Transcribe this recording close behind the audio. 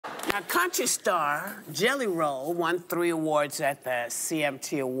country star Jelly Roll won 3 awards at the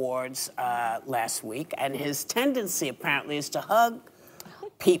CMT Awards last week, and his tendency apparently is to hug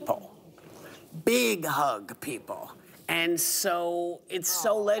people, big hug people. And so it's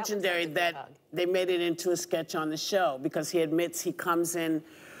so legendary that they made it into a sketch on the show because he admits he comes in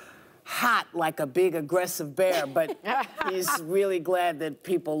hot like a big aggressive bear, but he's really glad that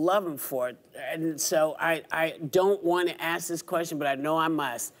people love him for it. And so I don't want to ask this question, but I know I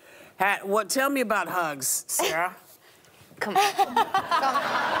must. Tell me about hugs, Sarah. Come on.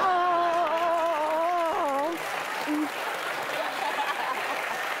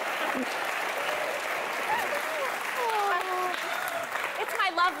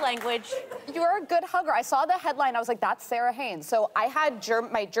 Love language. You're a good hugger. I saw the headline. I was like, that's Sarah Haynes. So I had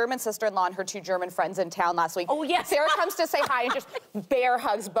my German sister-in-law and her 2 German friends in town last week. Oh, yes. Sarah comes to say hi and just bear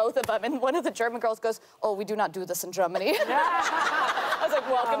hugs both of them. And one of the German girls goes, oh, we do not do this in Germany. I was like,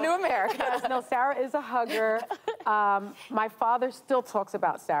 welcome to America. No, Sarah is a hugger. My father still talks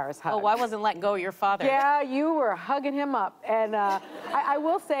about Sarah's hug. Oh, I wasn't letting go of your father. Yeah, you were hugging him up. And I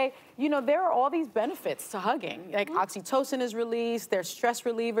will say, you know, there are all these benefits to hugging. Like oxytocin is released, there's stress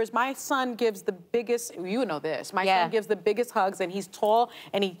relievers. My son gives the biggest, you know this, my son gives the biggest hugs, and he's tall,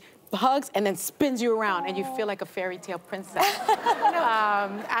 and he hugs and then spins you around, and you feel like a fairy tale princess.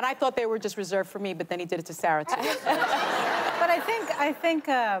 And I thought they were just reserved for me, but then he did it to Sarah, too. But I think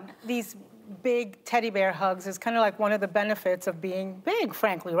these big teddy bear hugs is kind of like one of the benefits of being big,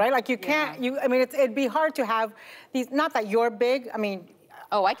 frankly, right? Like you can't, I mean, it'd be hard to have these, not that you're big, I mean,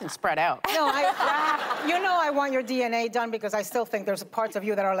 oh, I can spread out. no, you know I want your DNA done because I still think there's parts of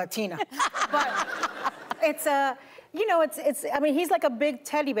you that are Latina. But it's, you know, I mean, he's like a big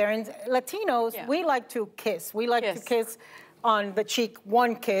teddy bear. And Latinos, we like to kiss. We like to kiss on the cheek,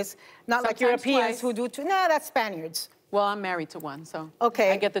 one kiss. Not like Europeans who do 2. No, that's Spaniards. Well, I'm married to one, so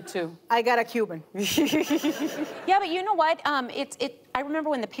I get the 2. I got a Cuban. Yeah, but you know what? I remember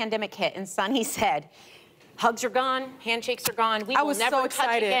when the pandemic hit and Sonny said, hugs are gone, handshakes are gone. We will never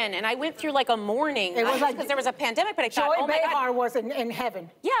touch again. And I went through like a morning. It was like because there was a pandemic, but I thought, oh my God. Joy Behar was in heaven.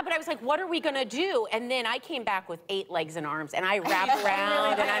 Yeah, but I was like, what are we gonna do? And then I came back with 8 legs and arms, and I wrapped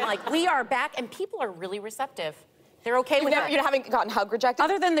around, and I'm like, we are back, and people are really receptive. They're okay with it. You haven't gotten hug rejected?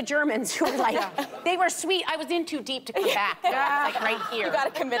 Other than the Germans who were like, they were sweet. I was in too deep to come back. Like right here. You gotta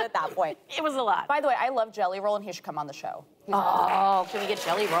commit at that point. It was a lot. By the way, I love Jelly Roll, and he should come on the show. Oh, can we get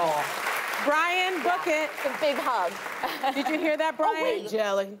Jelly Roll? Brian, book it. It's a big hug. Did you hear that, Brian? Oh, wait,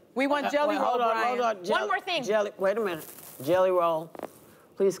 Jelly. We want Jelly Roll, Brian. Hold on. One more thing. Jelly, wait a minute. Jelly Roll,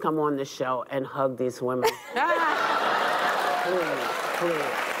 please come on this show and hug these women. Please.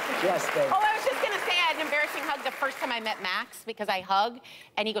 Yes, baby. Oh, I was just gonna say I had an embarrassing hug the first time I met Max because I hug,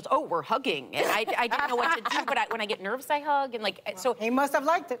 and he goes, "Oh, we're hugging," and I didn't know what to do, but when I get nervous, I hug, and like so. He must have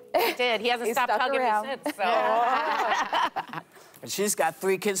liked it. He did. He hasn't stopped hugging me since. So. And she's got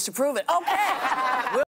 3 kids to prove it. Okay.